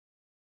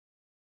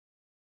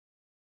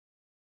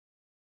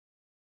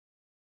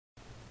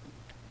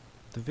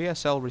The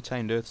VSL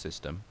Retained Earth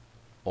System,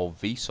 or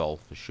VSOL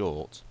for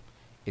short,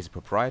 is a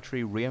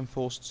proprietary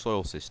reinforced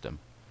soil system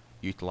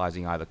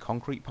utilising either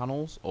concrete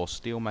panels or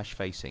steel mesh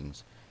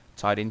facings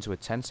tied into a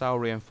tensile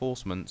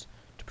reinforcement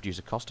to produce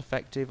a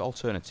cost-effective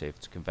alternative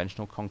to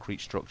conventional concrete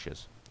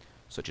structures,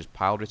 such as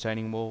piled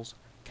retaining walls,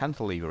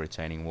 cantilever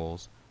retaining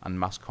walls, and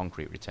mass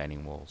concrete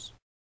retaining walls.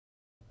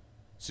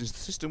 Since the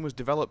system was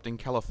developed in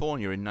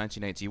California in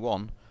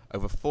 1981,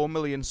 over 4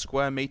 million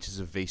square metres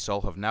of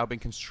VSOL have now been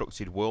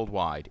constructed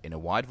worldwide in a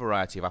wide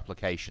variety of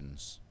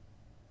applications.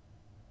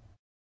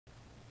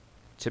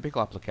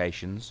 Typical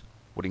applications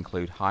would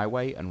include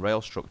highway and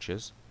rail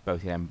structures,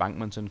 both in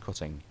embankment and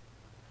cutting.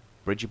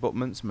 Bridge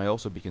abutments may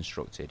also be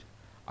constructed,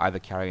 either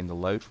carrying the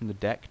load from the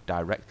deck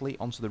directly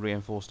onto the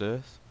reinforced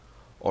earth,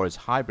 or as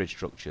hybrid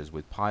structures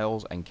with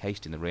piles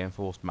encased in the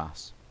reinforced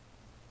mass.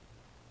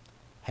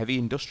 Heavy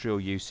industrial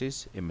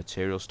uses in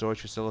material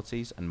storage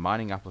facilities and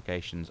mining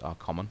applications are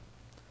common,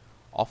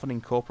 often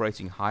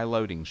incorporating high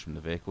loadings from the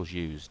vehicles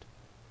used,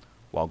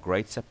 while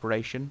grade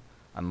separation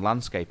and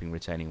landscaping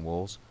retaining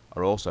walls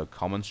are also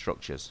common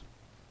structures.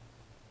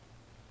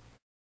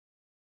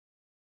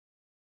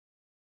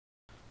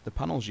 The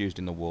panels used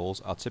in the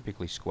walls are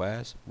typically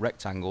squares,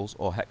 rectangles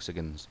or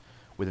hexagons,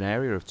 with an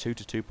area of 2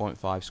 to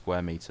 2.5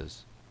 square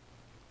metres.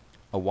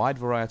 A wide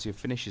variety of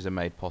finishes are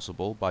made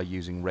possible by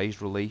using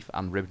raised relief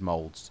and ribbed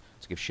moulds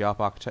to give sharp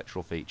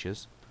architectural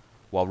features,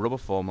 while rubber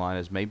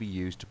formliners may be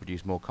used to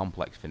produce more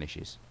complex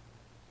finishes.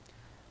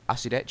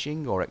 Acid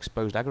etching or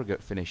exposed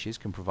aggregate finishes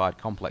can provide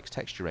complex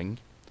texturing,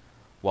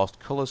 whilst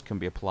colours can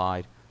be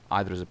applied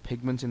either as a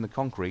pigment in the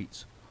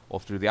concrete or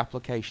through the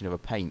application of a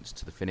paint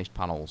to the finished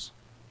panels.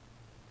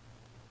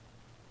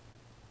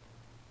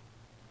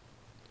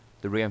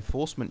 The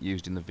reinforcement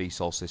used in the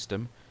VSOL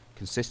system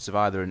consists of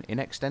either an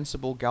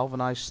inextensible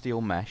galvanized steel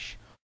mesh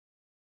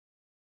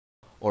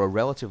or a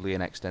relatively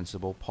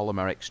inextensible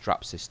polymeric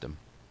strap system.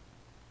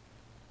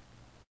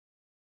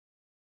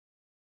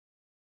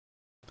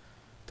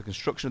 The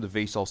construction of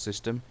the VSOL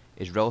system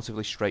is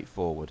relatively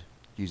straightforward,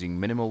 using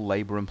minimal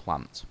labour and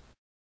plant.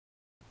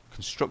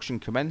 Construction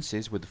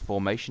commences with the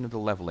formation of the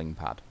levelling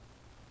pad.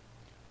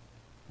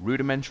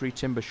 Rudimentary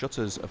timber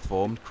shutters are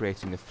formed,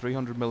 creating a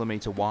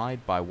 300mm wide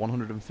by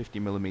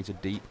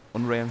 150mm deep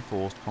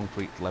unreinforced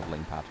concrete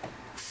levelling pad.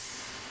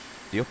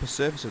 The upper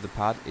surface of the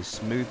pad is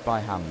smoothed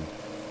by hand.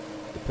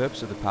 The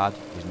purpose of the pad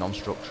is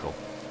non-structural.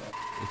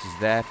 It is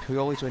there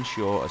purely to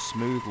ensure a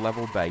smooth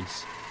level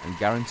base and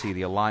guarantee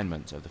the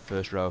alignment of the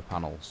first row of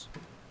panels.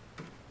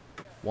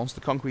 Once the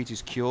concrete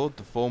is cured,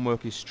 the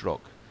formwork is struck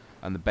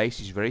and the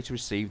base is ready to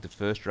receive the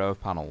first row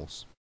of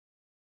panels.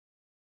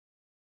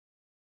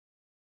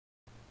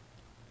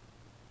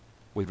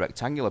 With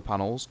rectangular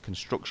panels,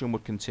 construction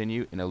would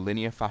continue in a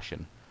linear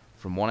fashion,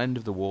 from one end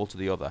of the wall to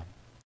the other.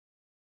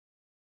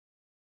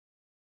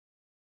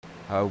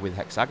 However, with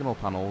hexagonal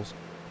panels,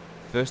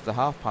 first the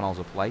half panels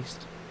are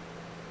placed,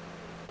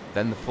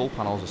 then the full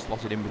panels are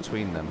slotted in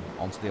between them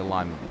onto the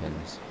alignment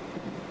pins.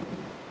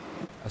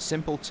 A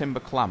simple timber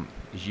clamp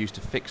is used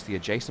to fix the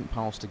adjacent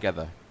panels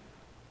together,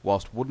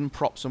 whilst wooden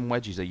props and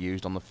wedges are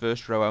used on the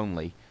first row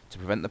only to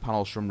prevent the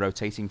panels from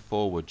rotating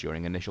forward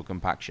during initial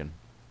compaction.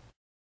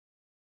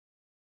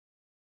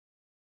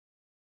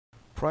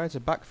 Prior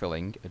to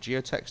backfilling, a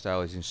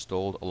geotextile is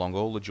installed along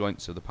all the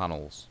joints of the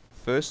panels.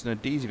 First an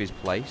adhesive is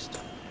placed,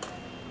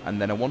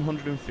 and then a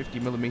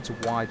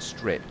 150mm wide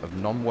strip of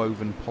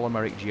non-woven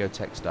polymeric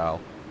geotextile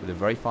with a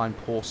very fine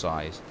pore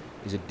size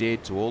is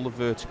adhered to all the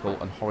vertical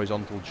and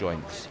horizontal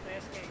joints,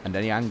 and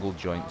any angled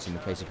joints in the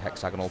case of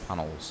hexagonal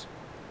panels.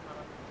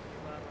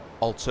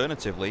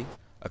 Alternatively,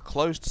 a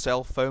closed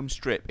cell foam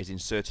strip is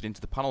inserted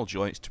into the panel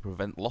joints to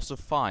prevent loss of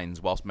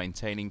fines whilst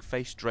maintaining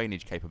face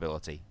drainage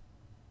capability.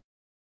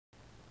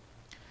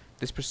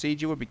 This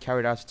procedure would be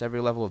carried out at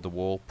every level of the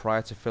wall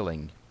prior to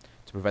filling,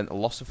 to prevent the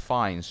loss of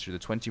fines through the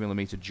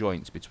 20mm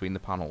joints between the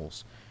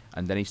panels,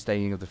 and any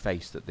staining of the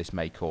face that this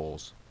may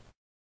cause.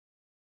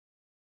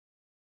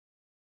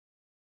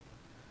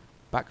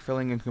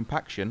 Backfilling and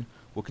compaction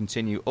will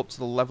continue up to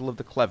the level of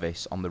the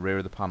clevis on the rear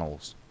of the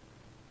panels.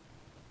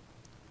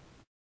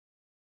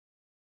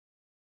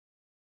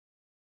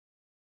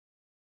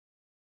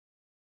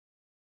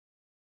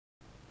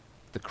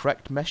 The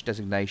correct mesh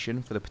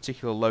designation for the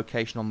particular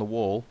location on the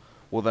wall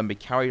will then be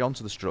carried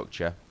onto the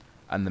structure,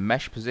 and the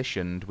mesh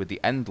positioned with the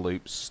end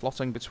loops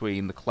slotting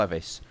between the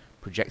clevis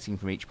projecting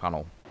from each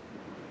panel.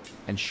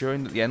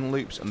 Ensuring that the end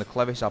loops and the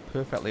clevis are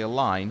perfectly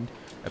aligned,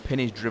 a pin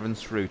is driven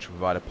through to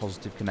provide a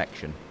positive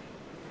connection.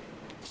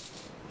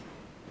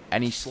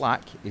 Any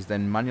slack is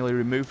then manually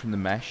removed from the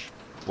mesh,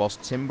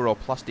 whilst timber or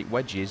plastic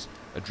wedges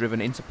are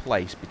driven into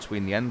place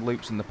between the end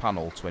loops and the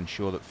panel to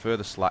ensure that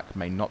further slack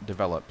may not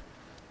develop,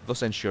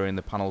 thus ensuring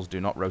the panels do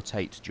not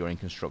rotate during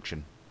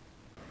construction.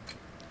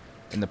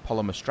 In the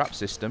polymer strap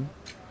system,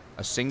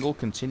 a single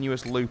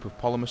continuous loop of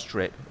polymer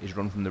strip is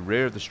run from the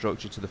rear of the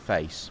structure to the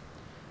face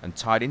and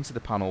tied into the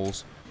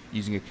panels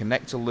using a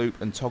connector loop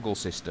and toggle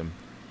system,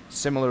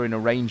 similar in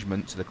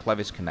arrangement to the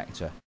clevis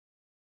connector.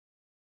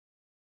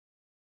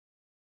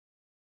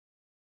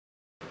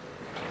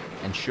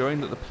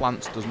 Ensuring that the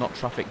plant does not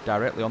traffic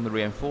directly on the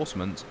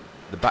reinforcement,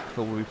 the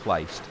backfill will be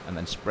placed and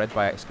then spread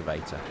by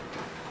excavator.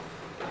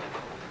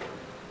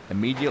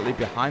 Immediately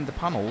behind the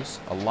panels,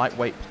 a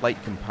lightweight plate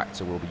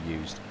compactor will be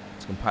used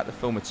to compact the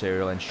fill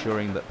material,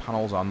 ensuring that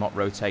panels are not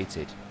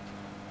rotated.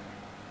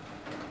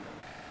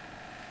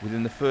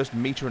 Within the first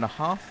 1.5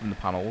 meters from the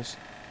panels,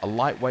 a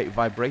lightweight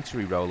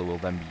vibratory roller will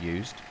then be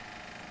used,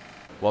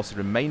 whilst the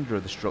remainder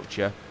of the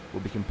structure will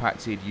be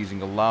compacted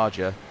using a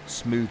larger,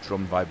 smooth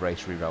drum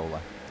vibratory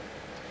roller.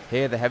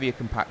 Here the heavier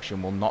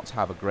compaction will not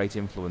have a great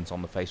influence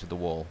on the face of the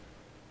wall.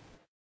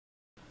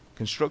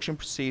 Construction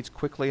proceeds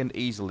quickly and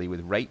easily,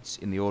 with rates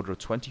in the order of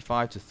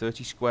 25 to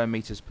 30 square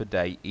meters per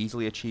day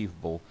easily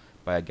achievable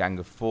by a gang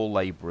of 4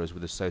 labourers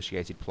with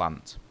associated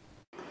plant.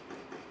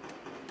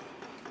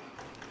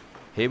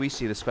 Here we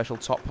see the special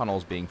top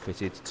panels being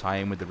fitted to tie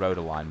in with the road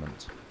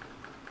alignment.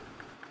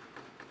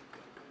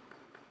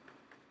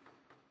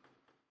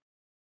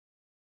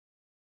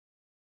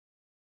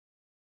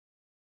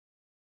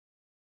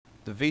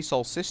 The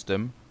VSOL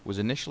system was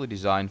initially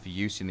designed for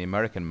use in the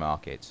American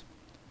market.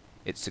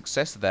 Its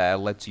success there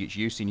led to its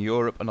use in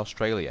Europe and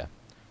Australia,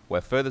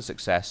 where further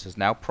success has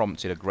now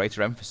prompted a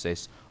greater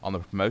emphasis on the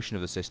promotion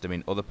of the system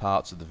in other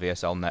parts of the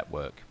VSL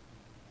network.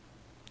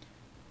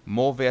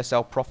 More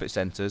VSL profit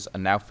centres are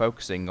now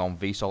focusing on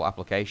VSOL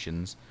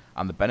applications,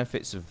 and the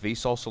benefits of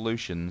VSOL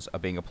solutions are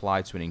being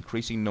applied to an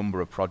increasing number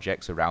of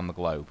projects around the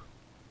globe.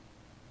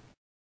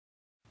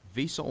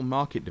 VSOL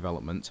market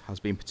development has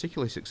been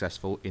particularly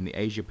successful in the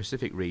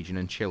Asia-Pacific region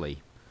and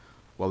Chile,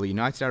 while the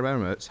United Arab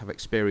Emirates have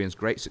experienced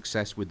great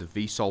success with the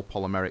VSOL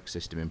polymeric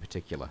system in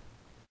particular.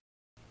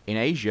 In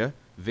Asia,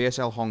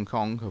 VSL Hong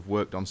Kong have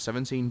worked on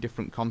 17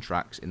 different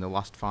contracts in the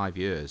last 5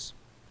 years.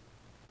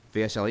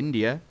 VSL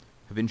India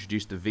have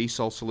introduced the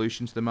VSOL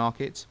solution to the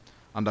market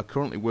and are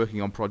currently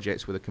working on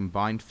projects with a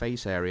combined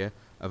face area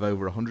of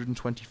over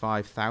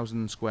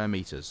 125,000 square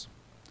meters.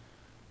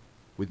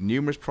 With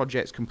numerous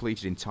projects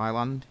completed in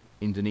Thailand,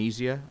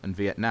 Indonesia and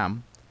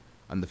Vietnam,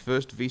 and the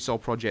first VSOL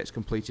projects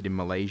completed in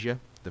Malaysia,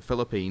 the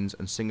Philippines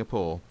and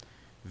Singapore,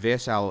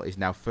 VSL is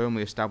now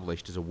firmly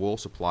established as a wall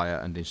supplier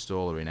and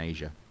installer in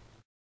Asia.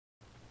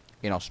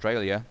 In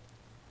Australia,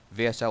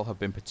 VSL have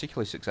been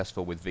particularly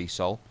successful with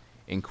VSOL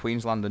in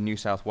Queensland and New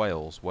South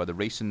Wales, where the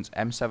recent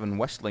M7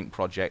 Westlink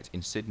project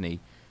in Sydney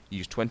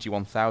used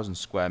 21,000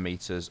 square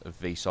metres of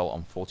VSOL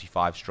on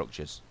 45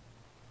 structures.